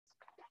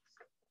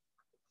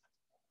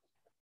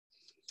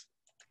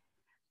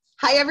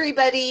Hi,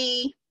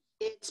 everybody.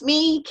 It's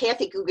me,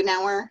 Kathy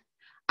Goughenour.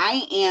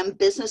 I am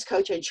business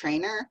coach and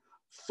trainer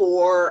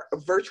for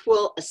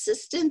virtual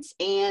assistants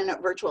and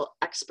virtual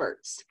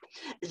experts.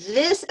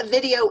 This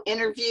video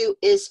interview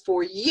is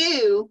for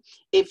you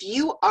if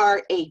you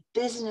are a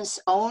business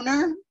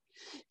owner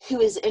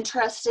who is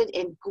interested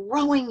in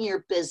growing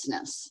your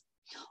business,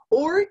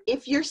 or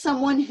if you're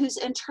someone who's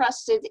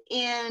interested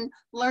in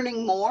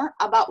learning more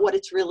about what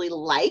it's really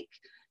like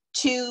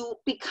to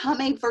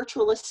become a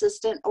virtual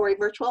assistant or a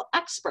virtual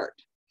expert.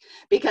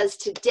 Because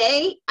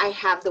today I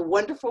have the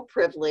wonderful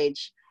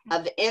privilege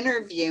of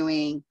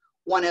interviewing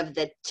one of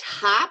the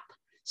top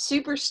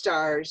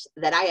superstars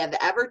that I have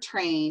ever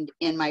trained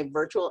in my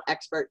virtual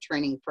expert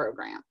training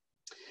program.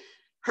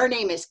 Her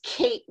name is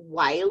Kate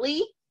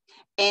Wiley,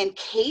 and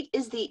Kate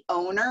is the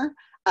owner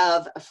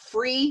of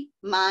Free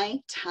My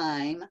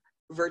Time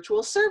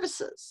Virtual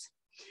Services.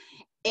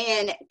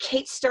 And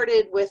Kate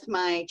started with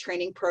my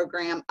training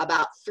program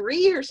about 3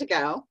 years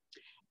ago.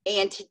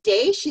 And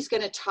today she's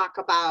going to talk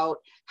about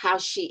how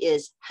she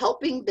is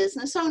helping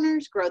business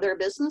owners grow their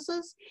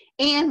businesses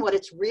and what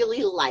it's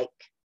really like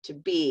to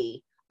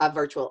be a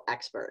virtual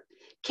expert.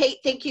 Kate,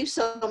 thank you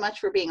so much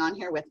for being on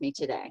here with me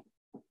today.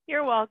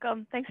 You're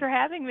welcome. Thanks for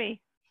having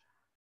me.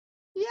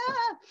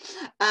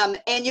 Yeah.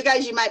 And you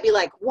guys, you might be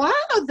like, why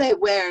are they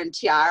wearing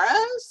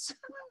tiaras?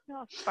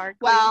 Oh, sparkly.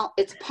 Well,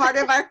 it's part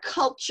of our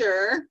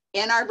culture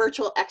in our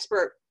virtual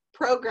expert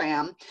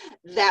program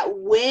that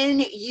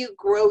when you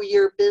grow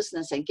your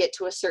business and get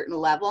to a certain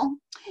level,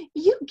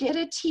 you get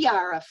a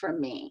tiara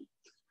from me,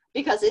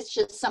 because it's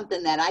just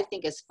something that I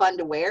think is fun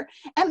to wear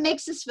and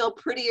makes us feel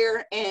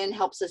prettier and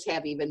helps us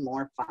have even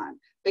more fun.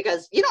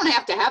 Because you don't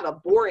have to have a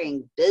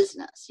boring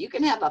business. You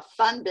can have a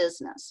fun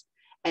business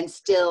and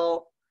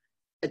still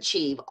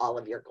achieve all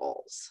of your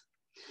goals.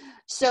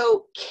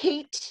 So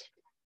Kate,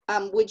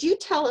 would you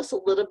tell us a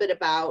little bit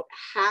about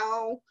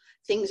how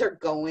things are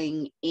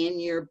going in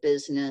your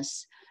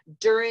business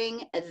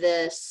during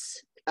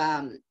this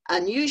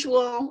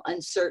unusual,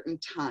 uncertain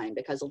time?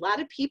 Because a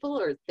lot of people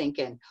are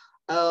thinking,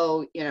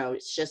 oh,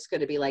 it's just going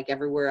to be like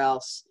everywhere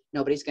else.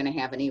 Nobody's going to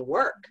have any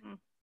work. Mm-hmm.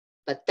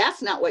 But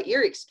that's not what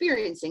you're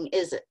experiencing,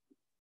 is it?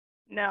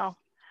 No.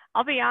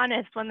 I'll be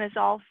honest, when this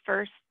all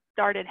first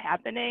started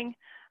happening,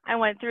 I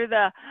went through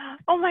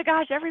oh my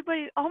gosh,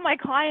 all my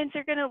clients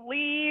are going to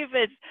leave.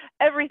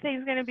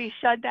 Everything's going to be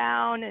shut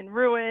down and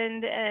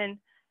ruined. And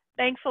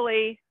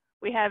thankfully,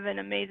 we have an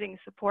amazing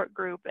support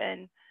group,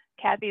 and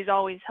Kathy's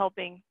always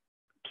helping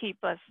keep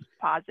us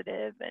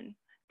positive and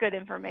good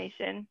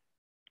information.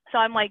 So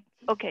I'm like,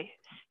 okay,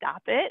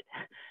 stop it,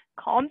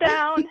 calm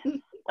down.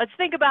 Let's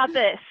think about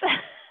this.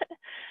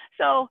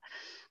 So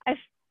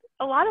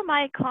a lot of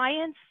my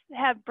clients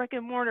have brick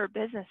and mortar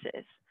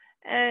businesses,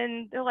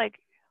 and they're like,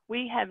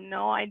 we have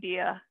no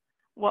idea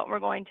what we're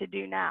going to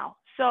do now.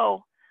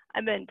 So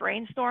I've been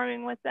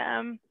brainstorming with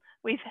them.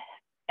 We've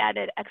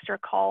added extra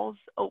calls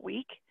a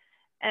week.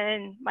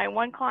 And my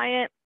one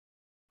client,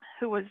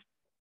 who was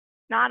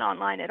not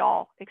online at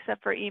all,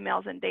 except for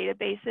emails and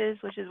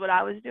databases, which is what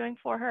I was doing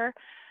for her,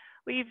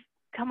 we've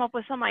come up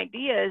with some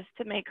ideas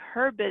to make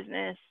her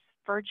business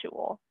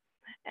virtual.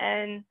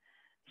 And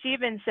she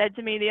even said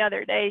to me the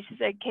other day, she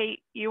said, Kate,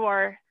 you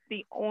are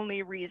the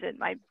only reason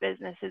my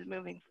business is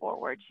moving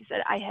forward. She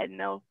said, I had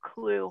no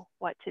clue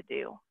what to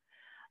do.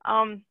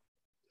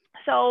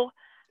 So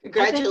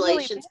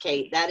congratulations,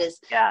 really Kate.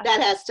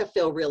 That has to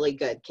feel really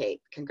good,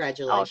 Kate.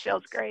 Congratulations. Oh, it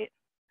feels great.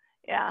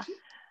 Yeah.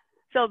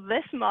 So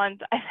this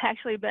month, I've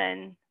actually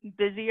been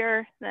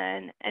busier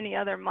than any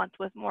other month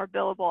with more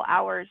billable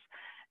hours.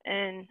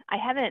 And I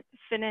haven't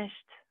finished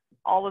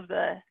all of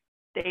the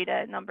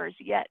data numbers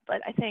yet,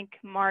 but I think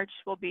March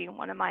will be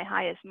one of my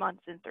highest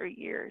months in 3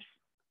 years.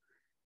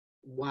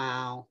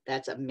 Wow,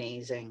 that's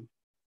amazing.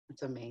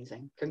 That's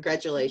amazing.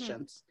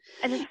 Congratulations.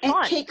 Mm-hmm. And it's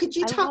fun. Kate, could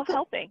you talk? I love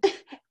helping.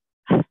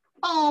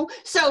 Oh,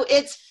 so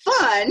it's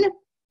fun.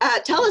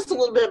 Tell us a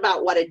little bit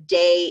about what a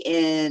day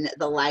in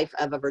the life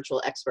of a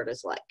virtual expert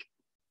is like.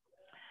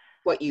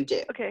 What you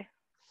do. Okay.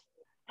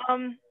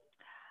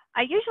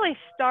 I usually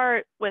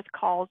start with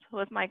calls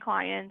with my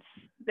clients.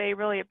 They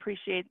really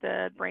appreciate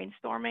the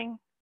brainstorming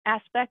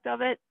aspect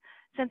of it.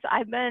 Since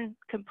I've been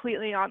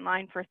completely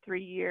online for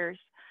 3 years,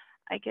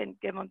 I can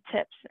give them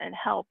tips and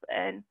help.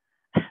 And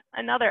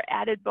another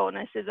added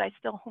bonus is I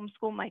still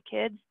homeschool my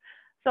kids.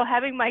 So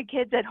having my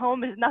kids at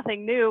home is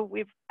nothing new.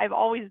 I've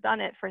always done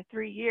it for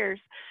 3 years.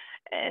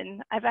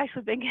 And I've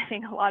actually been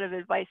giving a lot of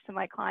advice to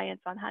my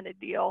clients on how to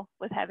deal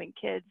with having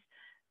kids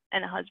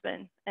and a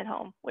husband at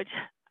home, which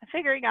I'm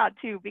figuring out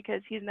too,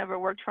 because he's never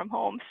worked from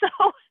home.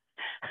 So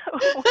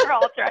we're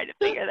all trying to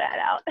figure that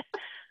out.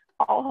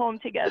 All home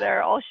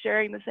together, all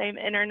sharing the same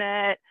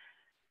internet,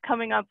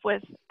 coming up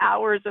with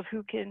hours of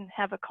who can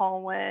have a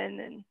call when,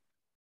 and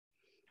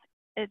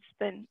it's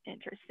been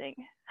interesting.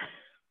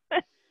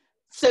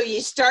 So you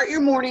start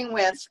your morning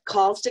with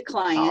calls to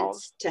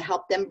clients to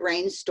help them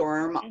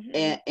brainstorm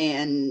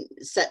and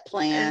set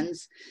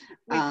plans.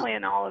 And we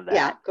plan all of that.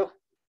 Yeah, go.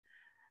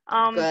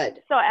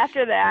 Good. So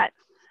after that,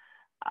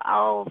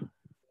 I'll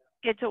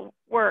get to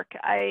work.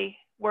 I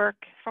work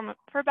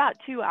for about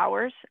 2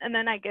 hours, and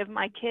then I give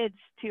my kids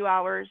 2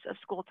 hours of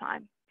school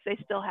time. They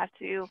still have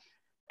to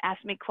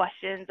ask me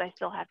questions. I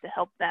still have to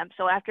help them.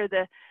 So after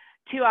the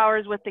 2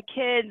 hours with the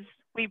kids,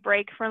 we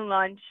break for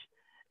lunch,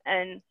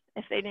 and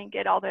if they didn't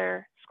get all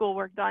their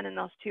schoolwork done in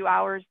those 2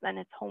 hours, then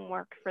it's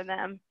homework for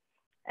them,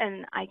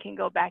 and I can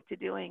go back to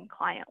doing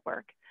client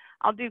work.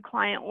 I'll do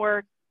client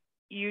work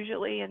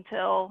usually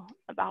until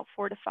about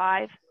 4 to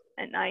 5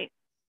 at night,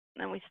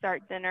 and then we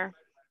start dinner.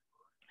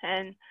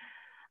 And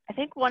I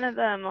think one of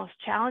the most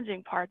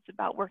challenging parts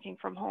about working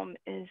from home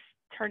is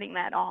turning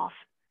that off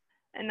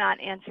and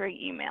not answering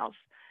emails,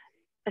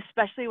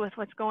 especially with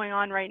what's going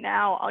on right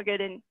now. I'll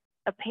get a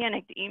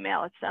panicked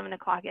email at 7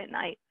 o'clock at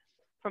night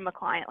from a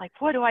client, like,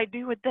 what do I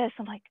do with this?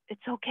 I'm like,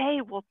 it's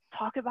okay. We'll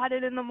talk about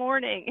it in the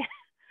morning.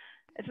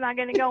 It's not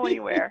going to go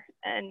anywhere.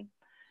 And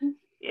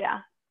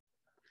yeah.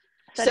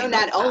 So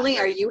not only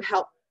are you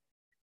helping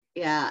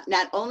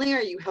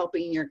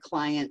your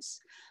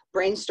clients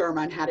brainstorm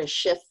on how to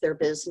shift their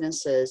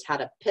businesses, how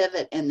to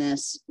pivot in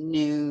this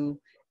new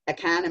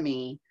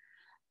economy,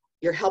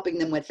 you're helping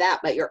them with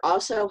that, but you're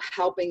also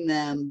helping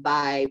them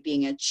by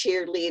being a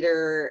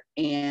cheerleader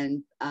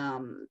and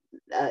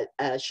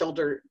a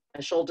shoulder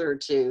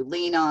to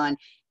lean on,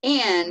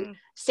 and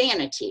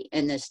sanity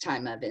in this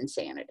time of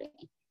insanity.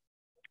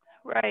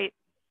 Right.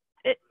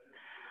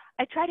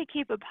 I try to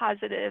keep a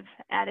positive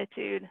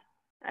attitude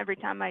every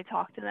time I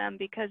talk to them,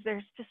 because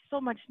there's just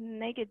so much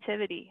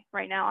negativity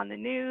right now on the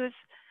news,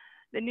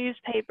 the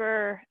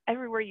newspaper,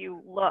 everywhere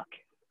you look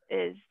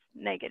is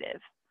negative.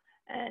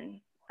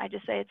 And I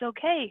just say, it's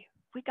okay.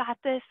 We got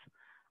this.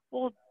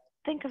 We'll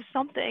think of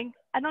something.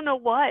 I don't know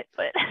what,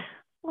 but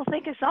we'll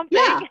think of something.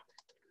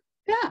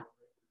 Yeah.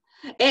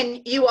 And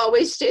you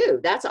always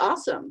do. That's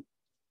awesome.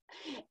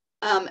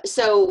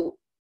 So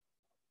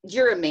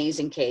you're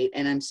amazing, Kate,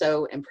 and I'm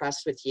so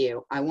impressed with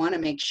you. I want to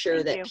make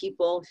sure that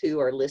people who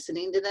are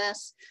listening to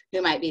this,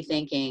 who might be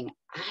thinking,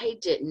 I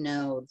didn't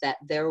know that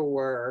there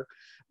were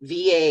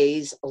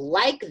VAs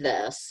like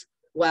this.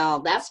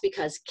 Well, that's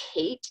because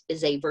Kate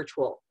is a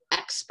virtual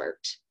expert.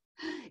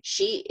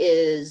 She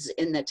is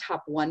in the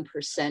top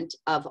 1%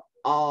 of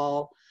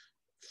all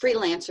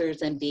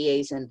freelancers and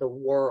VAs in the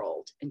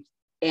world.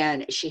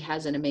 And she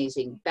has an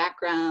amazing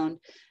background.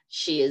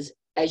 She is,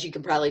 as you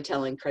can probably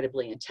tell,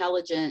 incredibly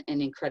intelligent and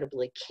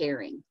incredibly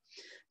caring.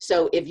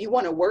 So if you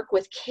want to work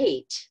with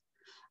Kate,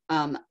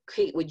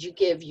 Kate, would you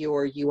give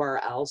your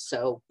URL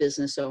so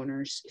business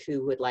owners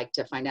who would like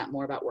to find out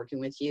more about working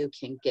with you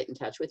can get in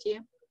touch with you?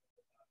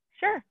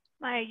 Sure.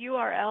 My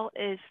URL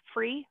is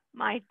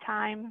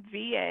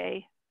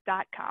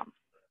freemytimeva.com.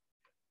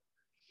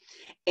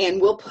 And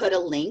we'll put a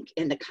link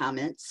in the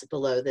comments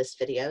below this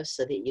video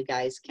so that you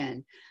guys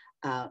can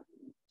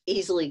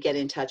easily get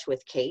in touch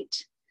with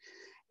Kate.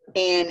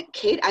 And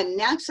Kate, I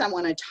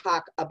want to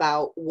talk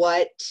about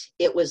what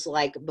it was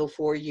like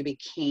before you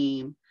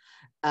became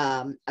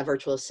a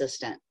virtual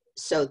assistant.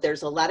 So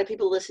there's a lot of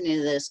people listening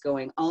to this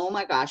going, oh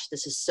my gosh,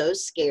 this is so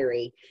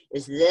scary.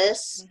 Is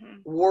this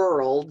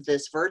world,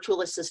 this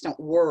virtual assistant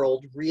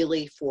world,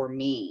 really for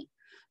me?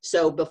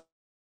 So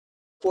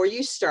before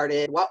you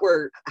started,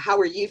 how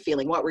were you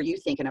feeling? What were you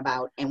thinking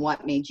about? And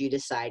what made you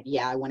decide,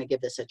 yeah, I want to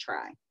give this a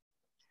try?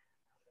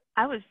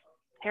 I was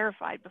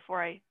terrified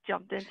before I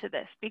jumped into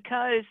this,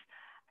 because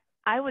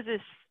I was a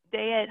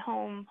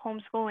stay-at-home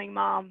homeschooling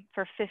mom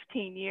for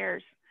 15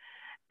 years,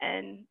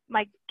 and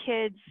my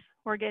kids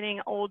were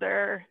getting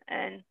older,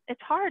 and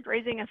it's hard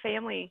raising a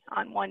family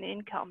on one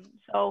income.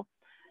 So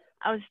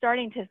I was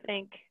starting to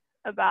think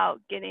about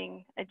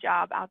getting a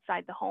job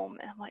outside the home,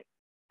 and I'm like,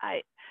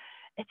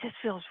 it just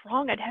feels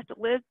wrong. I'd have to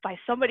live by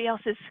somebody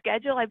else's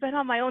schedule. I've been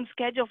on my own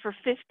schedule for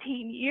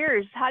 15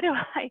 years. How do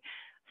I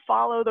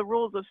follow the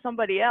rules of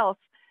somebody else?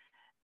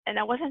 And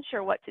I wasn't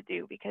sure what to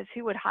do, because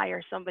who would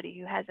hire somebody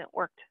who hasn't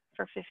worked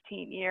for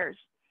 15 years?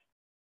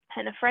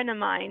 And a friend of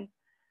mine,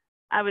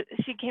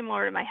 she came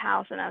over to my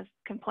house, and I was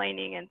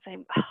complaining and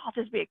saying, oh, I'll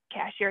just be a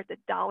cashier at the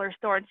dollar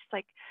store. And she's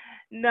like,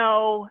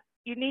 no,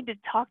 you need to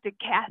talk to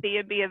Kathy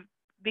and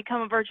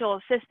become a virtual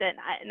assistant.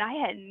 And I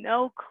had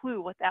no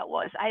clue what that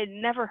was. I had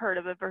never heard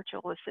of a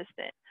virtual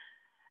assistant.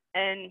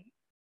 And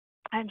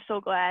I'm so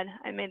glad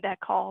I made that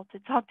call to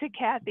talk to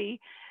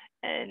Kathy,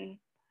 and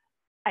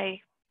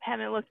I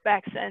haven't looked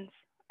back since.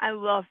 I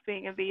love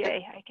being a VA.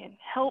 I can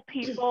help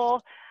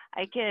people.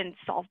 I can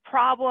solve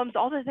problems,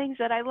 all the things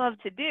that I love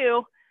to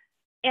do,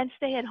 and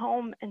stay at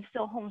home and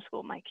still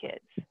homeschool my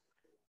kids.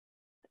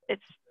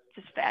 It's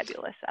just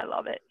fabulous. I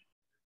love it.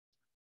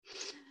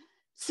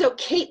 So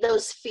Kate,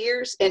 those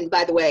fears, and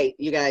by the way,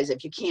 you guys,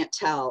 if you can't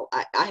tell,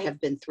 I have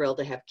been thrilled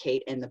to have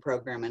Kate in the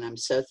program, and I'm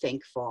so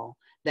thankful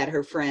that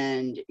her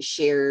friend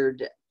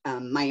shared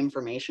my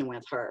information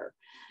with her.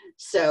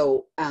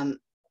 So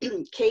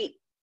Kate,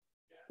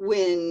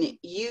 when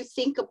you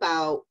think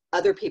about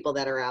other people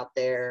that are out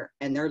there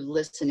and they're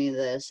listening to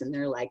this and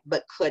they're like,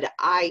 but could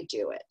I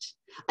do it?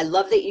 I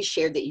love that you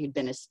shared that you'd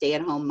been a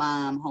stay-at-home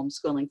mom,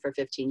 homeschooling for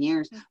 15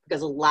 years,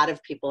 because a lot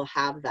of people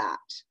have that.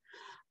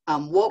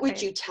 What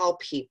would you tell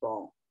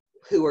people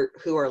who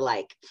are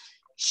like,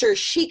 sure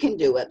she can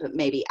do it, but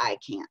maybe I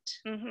can't.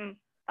 Mm-hmm.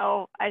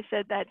 Oh, I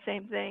said that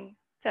same thing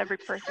to every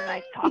person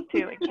I talked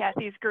to in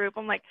Kathy's group.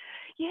 I'm like,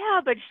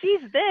 yeah, but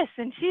she's this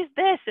and she's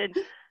this, and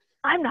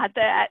I'm not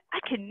that. I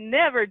can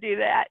never do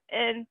that.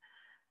 And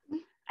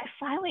I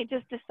finally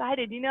just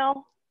decided,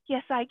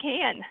 yes, I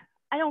can.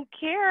 I don't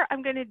care.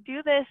 I'm going to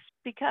do this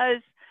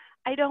because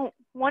I don't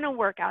want to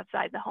work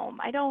outside the home.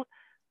 I don't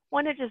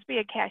want to just be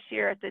a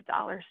cashier at the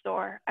dollar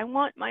store. I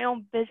want my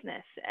own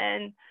business.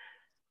 And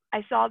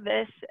I saw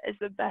this as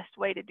the best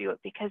way to do it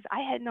because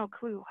I had no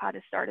clue how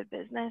to start a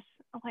business.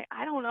 I'm like,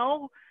 I don't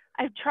know.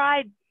 I've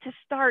tried to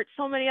start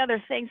so many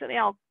other things and they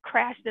all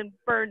crashed and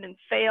burned and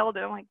failed.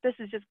 And I'm like, this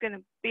is just going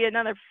to be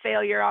another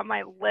failure on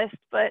my list,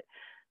 but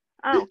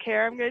I don't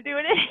care. I'm going to do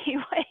it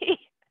anyway.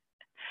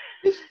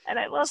 And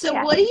I love So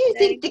Kathy what do you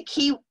saying, think the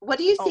key, what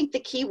do you think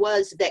the key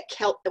was that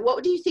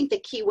what do you think the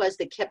key was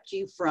that kept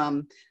you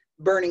from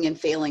burning and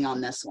failing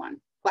on this one?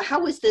 Well,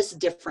 how was this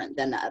different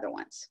than the other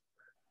ones?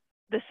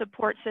 the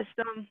support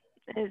system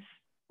is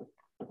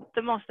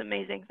the most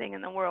amazing thing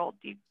in the world.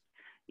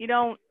 You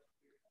don't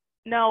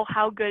know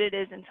how good it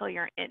is until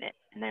you're in it.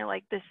 And they're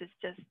like, this is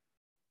just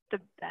the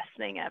best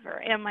thing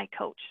ever. And my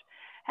coach,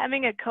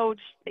 having a coach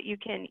that you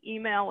can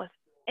email with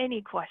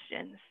any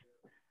questions,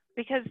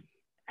 because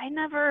I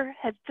never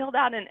had filled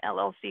out an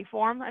LLC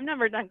form. I've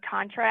never done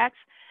contracts.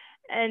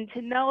 And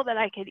to know that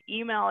I could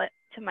email it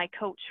to my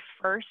coach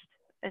first,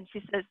 and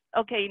she says,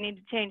 okay, you need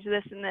to change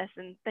this and this,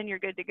 and then you're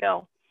good to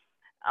go.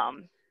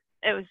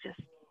 It was just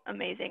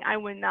amazing. I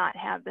would not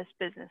have this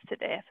business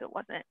today if it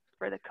wasn't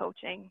for the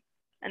coaching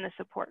and the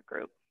support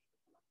group.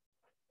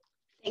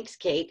 Thanks,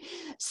 Kate.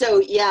 So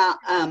yeah,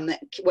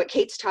 what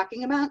Kate's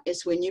talking about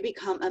is when you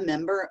become a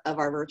member of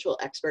our virtual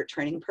expert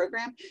training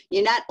program,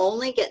 you not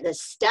only get the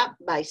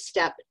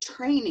step-by-step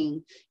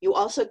training, you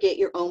also get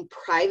your own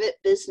private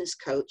business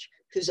coach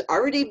who's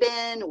already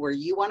been where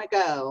you want to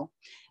go,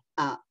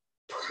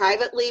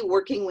 privately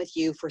working with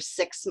you for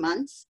 6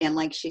 months. And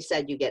like she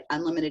said, you get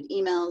unlimited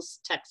emails,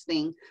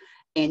 texting,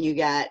 and you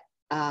get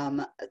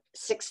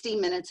 60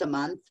 minutes a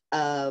month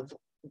of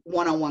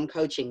one-on-one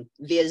coaching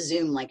via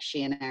Zoom, like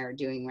she and I are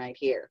doing right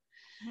here.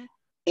 Mm-hmm.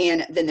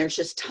 And then there's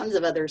just tons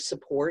of other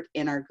support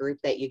in our group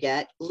that you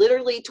get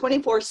literally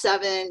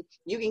 24/7.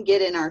 You can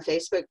get in our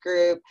Facebook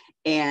group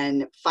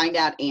and find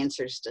out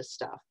answers to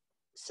stuff.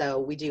 So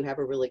we do have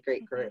a really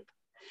great group.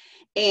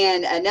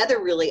 And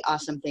another really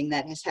awesome thing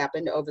that has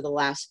happened over the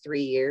last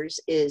 3 years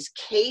is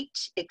Kate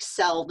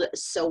excelled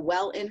so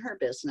well in her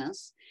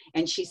business,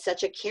 and she's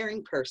such a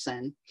caring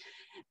person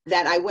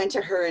that I went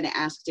to her and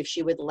asked if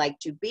she would like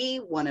to be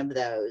one of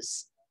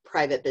those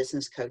private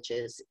business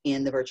coaches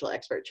in the virtual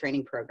expert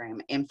training program.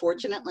 And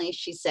fortunately,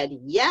 she said,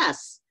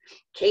 yes,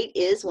 Kate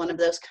is one of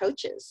those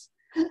coaches.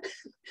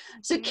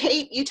 So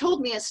Kate, you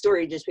told me a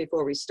story just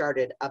before we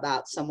started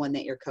about someone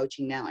that you're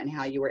coaching now and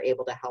how you were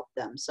able to help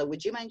them. So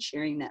would you mind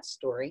sharing that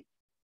story?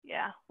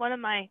 Yeah, one of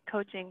my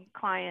coaching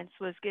clients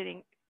was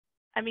getting,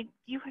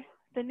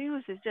 the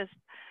news is just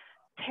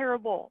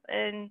terrible,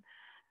 and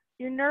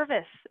you're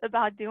nervous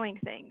about doing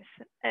things.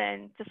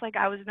 And just like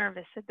I was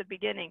nervous at the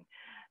beginning.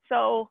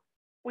 So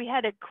we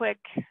had a quick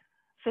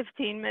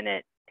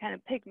 15-minute kind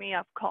of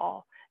pick-me-up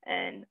call,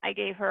 and I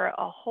gave her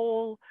a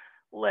whole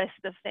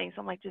list of things.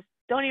 I'm like, just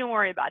don't even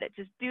worry about it.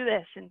 Just do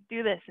this and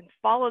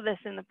follow this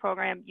in the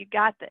program. You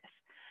got this.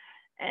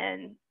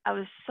 And I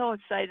was so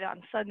excited.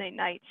 On Sunday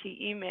night,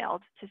 she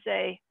emailed to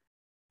say,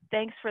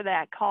 thanks for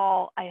that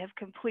call. I have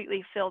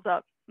completely filled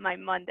up my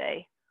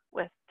Monday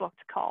with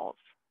booked calls.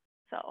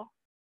 So,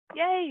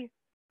 yay.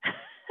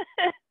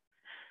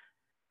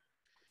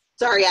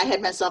 Sorry, I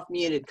had myself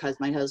muted because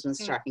my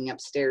husband's talking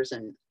upstairs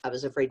and I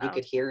was afraid you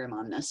could hear him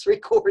on this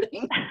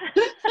recording.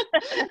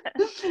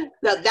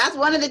 So that's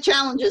one of the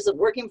challenges of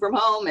working from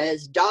home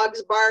is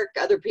dogs bark,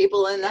 other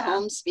people in the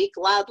home speak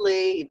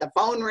loudly, the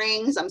phone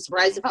rings. I'm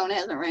surprised the phone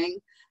hasn't rang.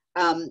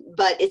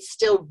 But it's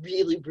still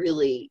really,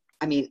 really,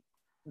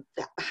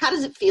 how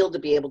does it feel to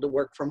be able to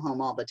work from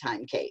home all the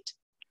time, Kate?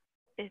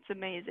 It's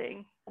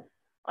amazing.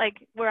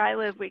 Like where I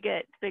live, we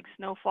get big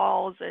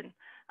snowfalls and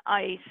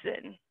ice,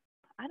 and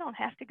I don't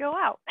have to go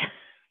out.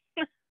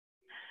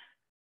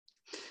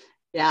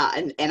 Yeah,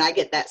 and I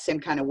get that same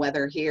kind of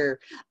weather here.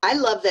 I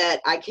love that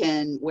I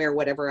can wear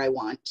whatever I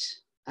want.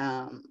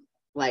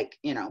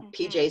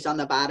 PJs on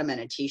the bottom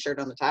and a t-shirt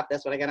on the top.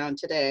 That's what I got on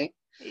today.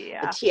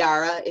 Yeah. A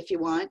tiara if you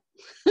want.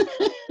 Who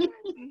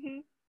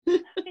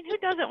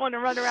doesn't want to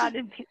run around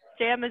in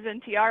pajamas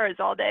and tiaras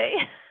all day?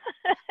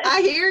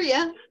 I hear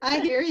you.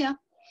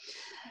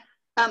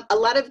 A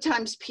lot of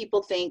times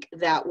people think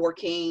that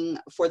working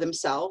for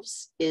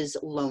themselves is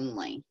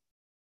lonely.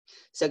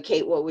 So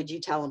Kate, what would you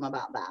tell them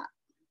about that?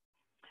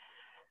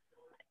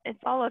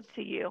 It's all up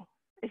to you.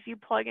 If you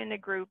plug into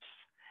groups,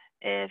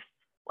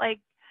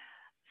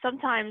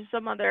 sometimes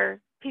some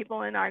other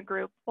people in our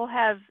group will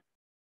have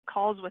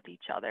calls with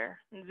each other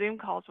and Zoom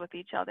calls with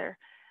each other.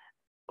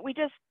 We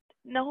just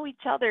know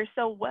each other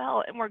so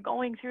well, and we're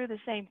going through the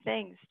same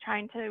things,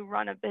 trying to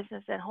run a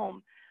business at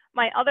home.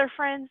 My other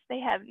friends, they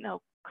have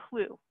no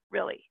clue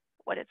really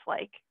what it's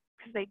like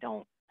because they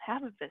don't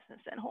have a business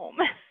at home.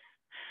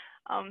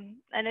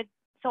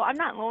 So I'm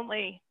not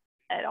lonely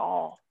at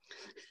all.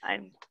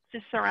 I'm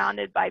just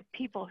surrounded by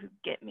people who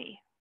get me.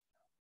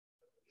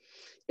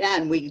 Yeah,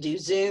 and we do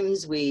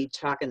Zooms, we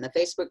talk in the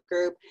Facebook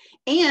group,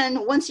 and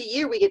once a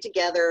year we get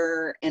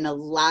together in a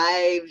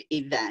live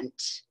event,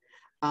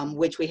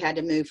 which we had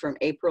to move from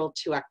April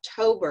to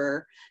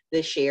October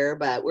this year,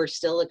 but we're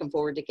still looking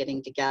forward to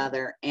getting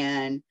together.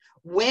 And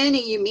when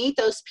you meet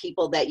those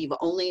people that you've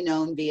only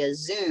known via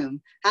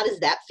Zoom, how does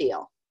that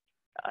feel?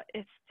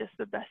 It's just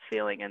the best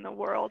feeling in the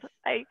world.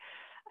 I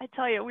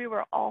tell you, we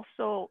were all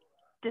so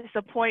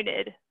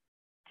disappointed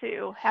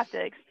to have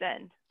to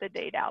extend the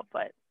date out,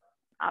 but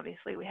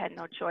obviously we had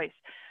no choice.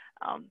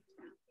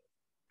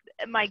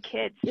 My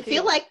kids, You too,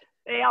 feel like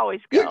they always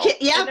go.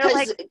 Yeah,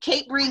 because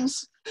Kate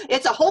brings,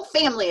 it's a whole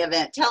family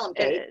event. Tell them,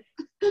 Kate. It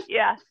is.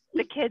 Yeah,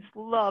 the kids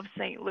love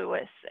St.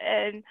 Louis.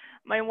 And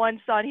my one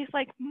son, he's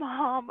like,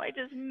 Mom, I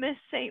just miss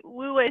St.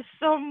 Louis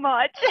so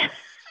much.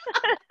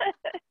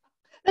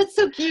 That's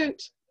so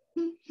cute.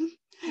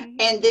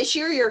 And this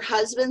year, your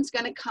husband's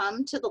going to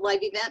come to the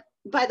live event.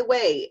 By the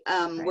way,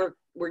 Right.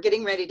 we're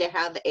getting ready to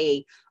have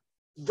a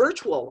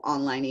virtual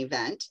online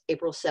event,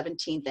 April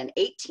 17th and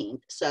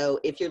 18th. So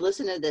if you're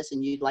listening to this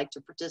and you'd like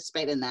to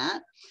participate in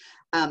that,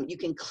 you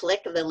can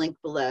click the link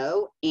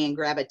below and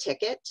grab a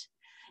ticket.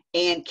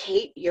 And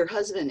Kate, your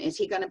husband, is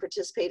he going to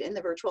participate in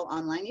the virtual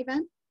online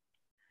event?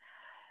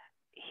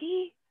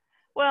 He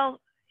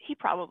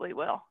probably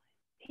will.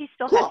 He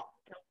still Cool. has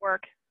to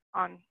work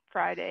on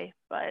Friday,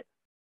 but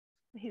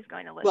he's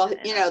going to listen. Well,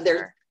 you know,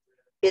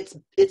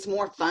 it's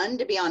more fun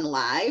to be on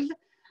live.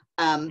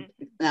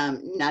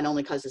 Not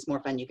only because it's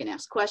more fun, you can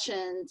ask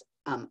questions.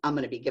 I'm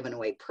going to be giving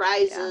away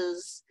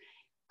prizes,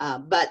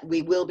 but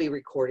we will be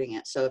recording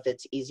it. So if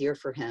it's easier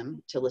for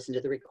him to listen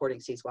to the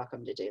recordings, he's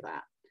welcome to do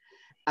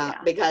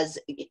that. Because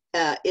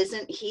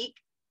isn't he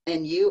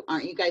and you,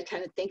 aren't you guys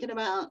kind of thinking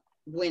about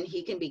when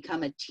he can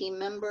become a team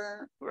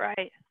member?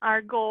 Right.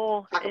 Our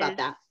goal Talk is about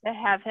that. to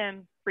have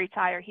him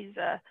retire. He's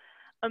a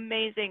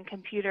amazing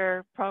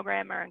computer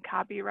programmer and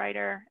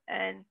copywriter,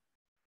 and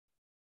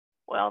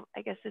well,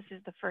 I guess this is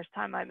the first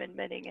time I'm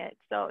admitting it,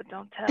 so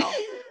don't tell.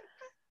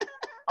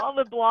 All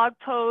the blog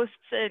posts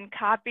and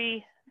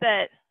copy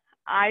that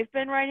I've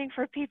been writing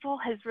for people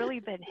has really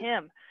been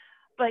him,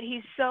 but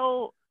he's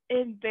so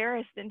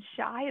embarrassed and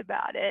shy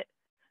about it.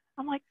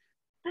 I'm like,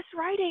 this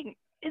writing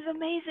is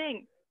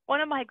amazing.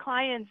 One of my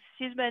clients,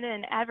 she's been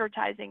in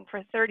advertising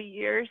for 30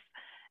 years,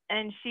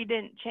 and she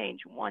didn't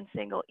change one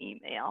single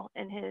email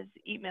in his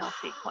email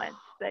sequence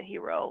that he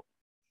wrote.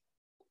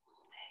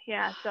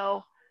 Yeah,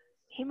 so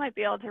he might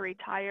be able to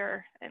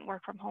retire and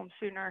work from home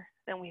sooner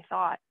than we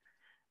thought.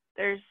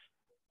 There's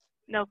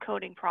no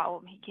coding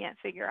problem he can't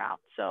figure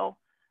out. So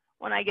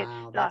when I get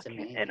stuck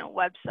in a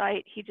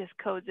website, he just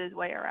codes his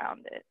way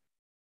around it.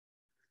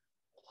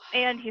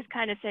 Wow. And he's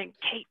kind of saying,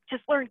 Kate,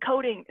 just learn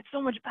coding. It's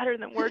so much better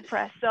than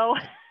WordPress. So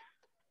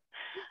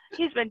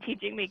he's been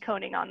teaching me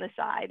coding on the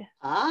side.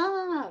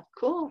 Ah,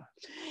 cool.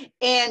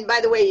 And by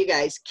the way, you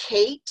guys,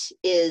 Kate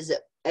is,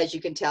 as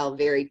you can tell,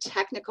 very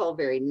technical,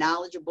 very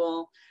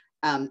knowledgeable.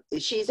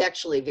 She's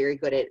actually very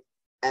good at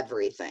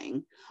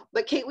everything.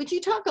 But Kate, would you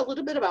talk a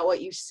little bit about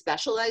what you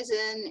specialize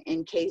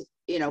in case,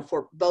 you know,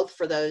 for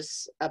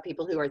those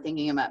people who are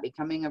thinking about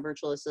becoming a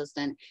virtual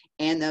assistant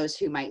and those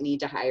who might need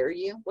to hire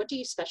you? What do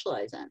you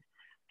specialize in?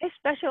 I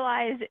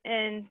specialize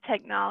in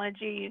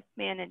technology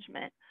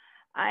management.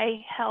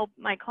 I help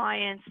my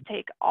clients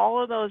take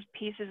all of those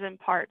pieces and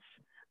parts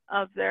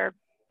of their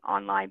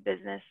online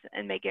business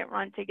and make it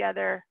run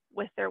together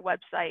with their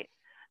website.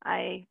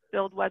 I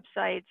build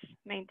websites,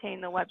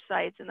 maintain the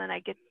websites, and then I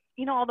get,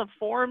 you know, all the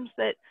forms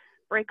that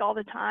break all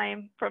the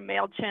time from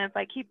MailChimp.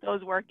 I keep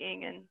those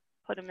working and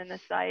put them in the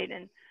site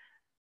and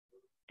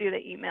do the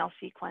email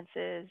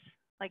sequences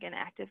like an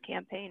Active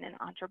Campaign and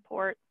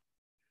Entreport,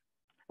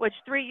 which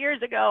 3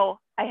 years ago,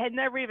 I had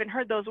never even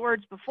heard those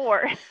words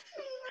before.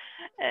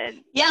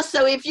 And yeah,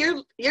 so if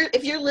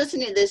you're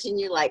listening to this and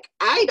you're like,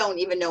 I don't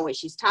even know what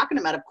she's talking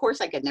about, of course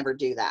I could never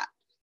do that.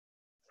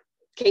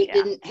 Kate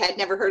had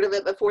never heard of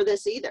it before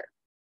this either.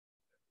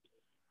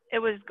 It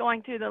was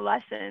going through the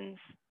lessons,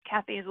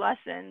 Kathy's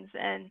lessons,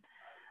 and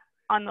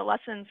on the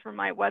lessons for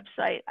my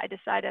website, I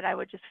decided I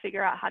would just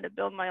figure out how to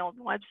build my own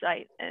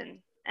website and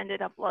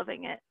ended up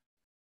loving it.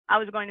 I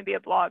was going to be a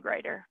blog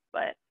writer,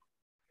 but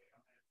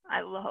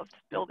I loved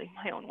building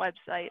my own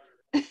website.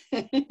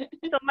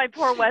 So my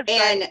poor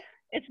website,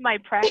 it's my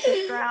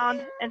practice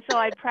ground. And so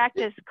I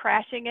practiced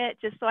crashing it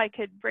just so I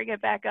could bring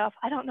it back up.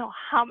 I don't know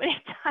how many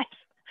times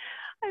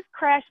I've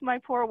crashed my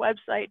poor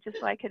website just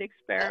so I could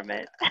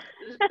experiment.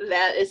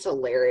 That is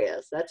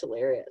hilarious. That's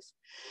hilarious.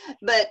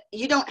 But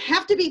you don't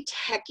have to be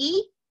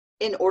techie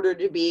in order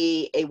to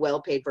be a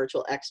well-paid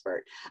virtual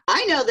expert.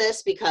 I know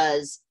this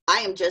because I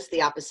am just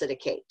the opposite of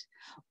Kate.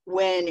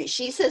 When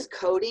she says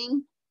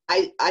coding,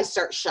 I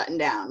start shutting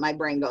down. My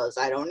brain goes,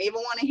 I don't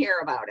even want to hear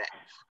about it.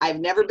 I've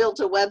never built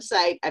a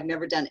website. I've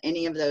never done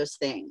any of those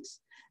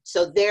things.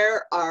 So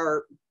there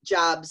are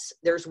jobs,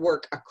 there's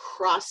work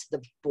across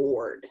the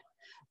board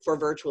for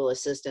virtual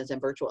assistants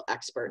and virtual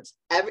experts.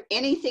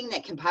 Anything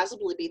that can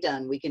possibly be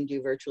done, we can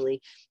do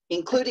virtually,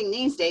 including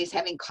these days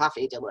having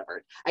coffee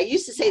delivered. I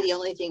used to say the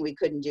only thing we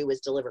couldn't do was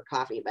deliver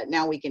coffee, but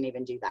now we can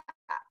even do that.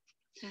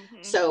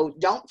 Mm-hmm. So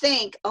don't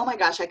think, oh my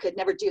gosh, I could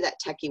never do that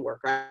techie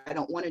work. I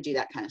don't want to do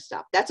that kind of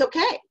stuff. That's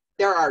okay.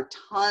 There are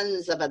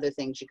tons of other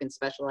things you can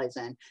specialize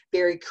in,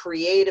 very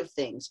creative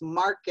things,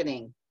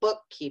 marketing,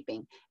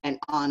 bookkeeping, and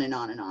on and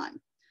on and on.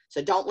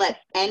 So don't let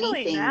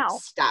anything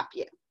stop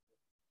you,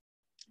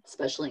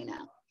 especially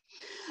now.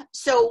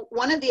 So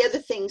one of the other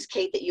things,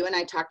 Kate, that you and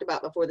I talked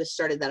about before this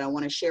started that I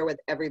want to share with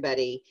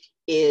everybody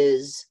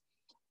is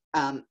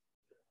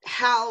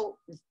how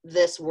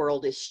this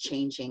world is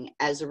changing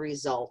as a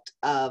result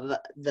of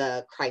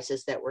the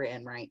crisis that we're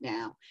in right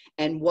now,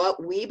 and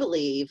what we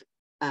believe,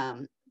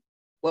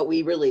 what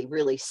we really,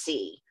 really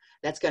see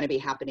that's going to be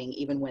happening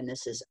even when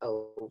this is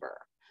over.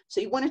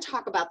 So you want to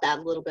talk about that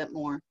a little bit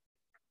more?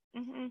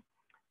 Mm-hmm.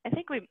 I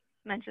think we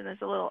mentioned this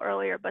a little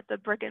earlier, but the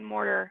brick and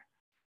mortar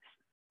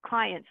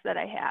clients that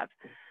I have,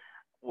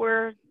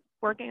 we're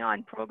working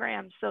on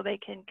programs so they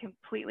can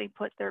completely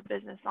put their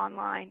business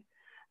online.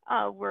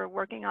 We're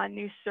working on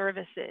new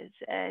services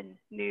and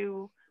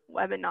new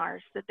webinars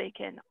that they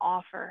can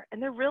offer,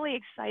 and they're really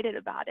excited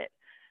about it.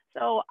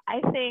 So I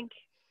think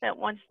that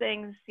once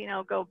things, you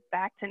know, go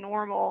back to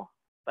normal,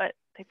 but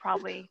they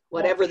probably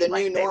whatever the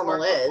new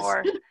normal is,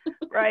 before,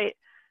 right?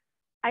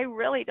 I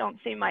really don't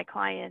see my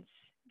clients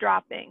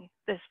dropping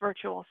this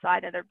virtual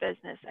side of their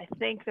business. I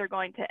think they're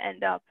going to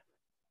end up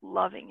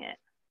loving it,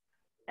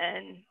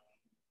 and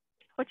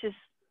which is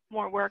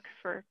more work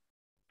for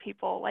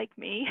people like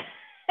me.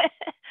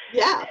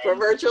 Yeah, for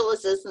virtual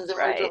assistants and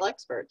virtual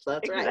experts.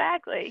 That's right.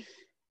 Exactly.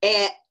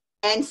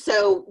 And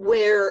so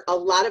where a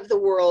lot of the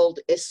world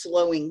is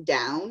slowing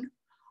down,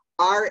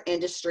 our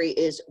industry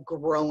is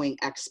growing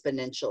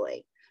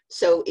exponentially.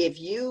 So if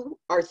you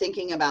are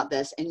thinking about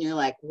this and you're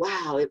like,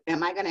 wow,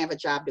 am I going to have a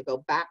job to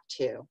go back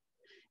to?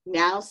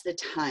 Now's the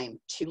time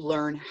to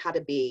learn how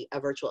to be a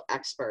virtual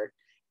expert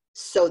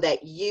so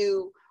that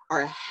you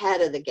are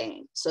ahead of the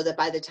game, so that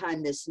by the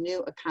time this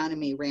new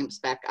economy ramps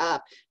back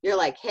up, you're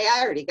like, hey,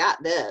 I already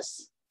got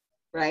this,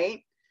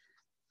 right?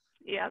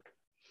 Yep.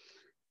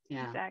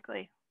 Yeah.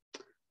 Exactly.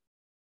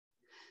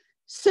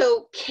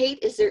 So, Kate,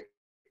 is there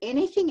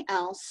anything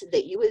else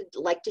that you would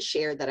like to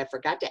share that I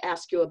forgot to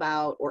ask you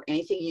about, or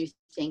anything you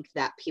think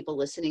that people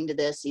listening to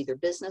this, either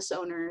business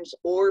owners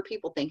or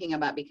people thinking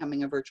about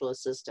becoming a virtual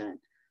assistant,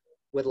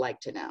 would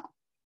like to know?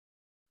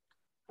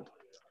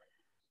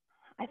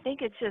 I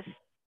think it's just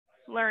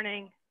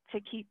learning to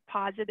keep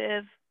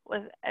positive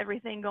with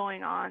everything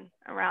going on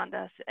around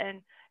us, and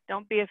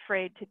don't be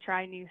afraid to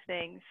try new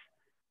things.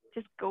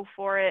 Just go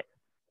for it.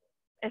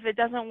 If it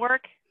doesn't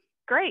work,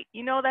 great.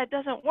 You know that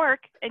doesn't work,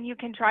 and you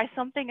can try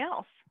something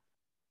else.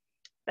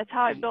 That's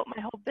how I built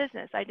my whole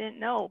business. I didn't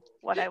know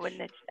what I would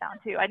niche down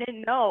to. I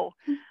didn't know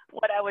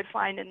what I would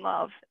find and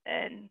love,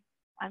 and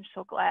I'm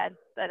so glad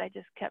that I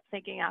just kept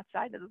thinking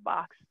outside of the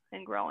box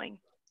and growing.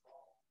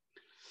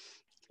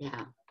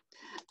 Yeah.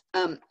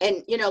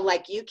 And, you know,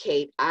 like you,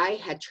 Kate, I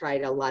had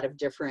tried a lot of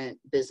different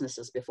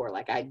businesses before.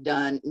 Like I'd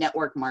done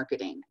network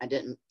marketing.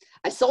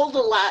 I sold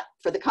a lot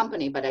for the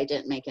company, but I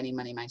didn't make any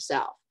money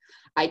myself.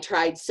 I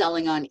tried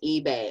selling on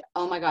eBay.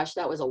 Oh my gosh,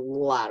 that was a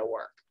lot of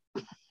work.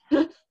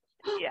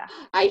 Yeah.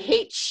 I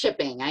hate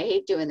shipping. I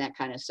hate doing that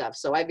kind of stuff.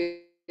 So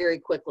I very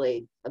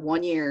quickly,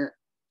 1 year,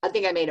 I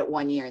think I made it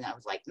 1 year, and I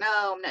was like,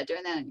 no, I'm not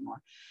doing that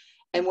anymore.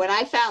 And when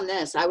I found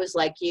this, I was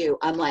like you,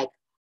 I'm like,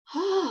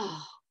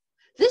 oh,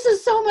 this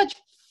is so much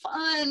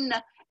fun,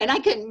 and I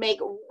can make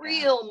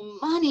real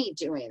money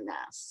doing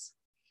this.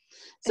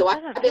 So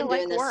I've been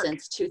doing this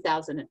since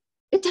 2000.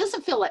 It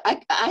doesn't feel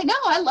like, I know,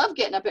 I love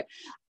getting up here.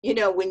 You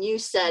know, when you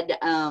said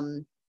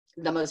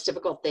the most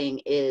difficult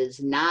thing is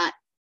not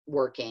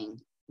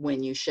working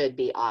when you should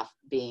be off,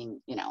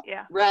 being, you know,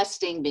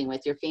 resting, being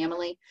with your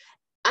family.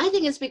 I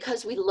think it's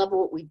because we love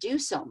what we do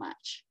so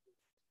much.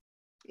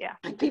 Yeah.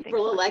 And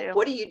people are like,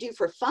 what do you do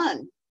for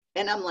fun?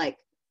 And I'm like,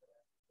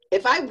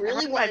 if I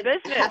really want to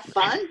have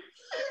fun,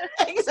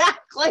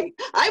 exactly.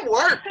 I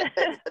work.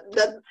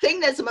 The thing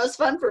that's the most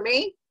fun for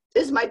me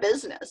is my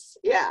business.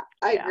 Yeah,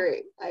 I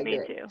agree. I agree.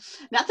 Me too.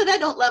 Not that I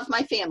don't love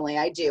my family.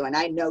 I do. And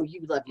I know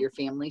you love your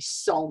family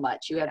so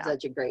much. You have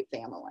such a great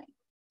family.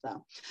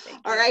 So,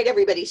 all right,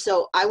 everybody.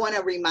 So I want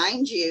to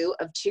remind you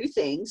of two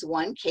things.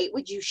 One, Kate,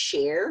 would you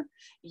share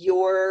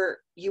your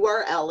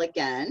URL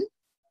again?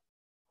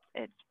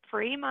 It's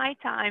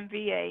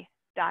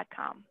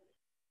freemytimeva.com.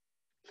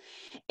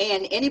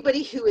 And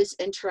anybody who is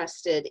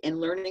interested in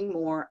learning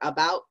more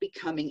about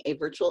becoming a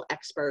virtual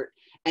expert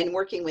and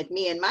working with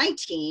me and my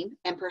team,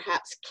 and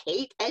perhaps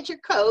Kate as your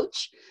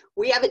coach,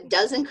 we have a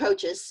dozen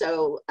coaches.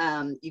 So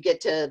you get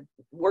to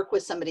work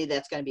with somebody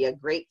that's going to be a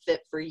great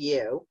fit for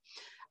you.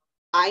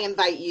 I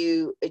invite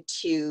you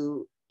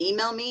to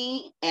email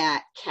me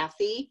at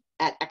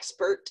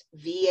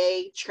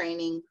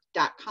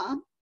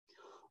Kathy@expertvatraining.com,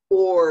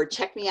 or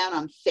check me out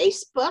on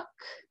Facebook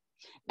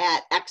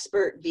at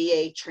Expert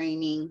VA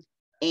Training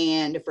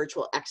and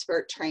Virtual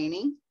Expert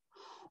Training,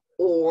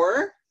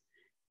 or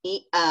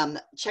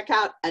check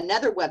out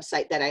another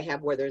website that I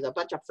have where there's a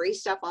bunch of free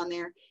stuff on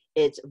there.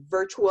 It's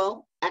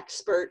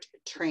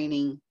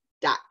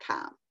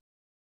virtualexperttraining.com.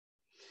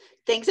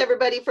 Thanks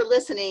everybody for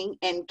listening.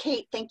 And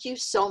Kate, thank you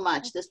so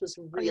much. This was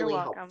really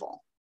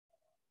helpful.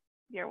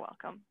 You're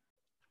welcome.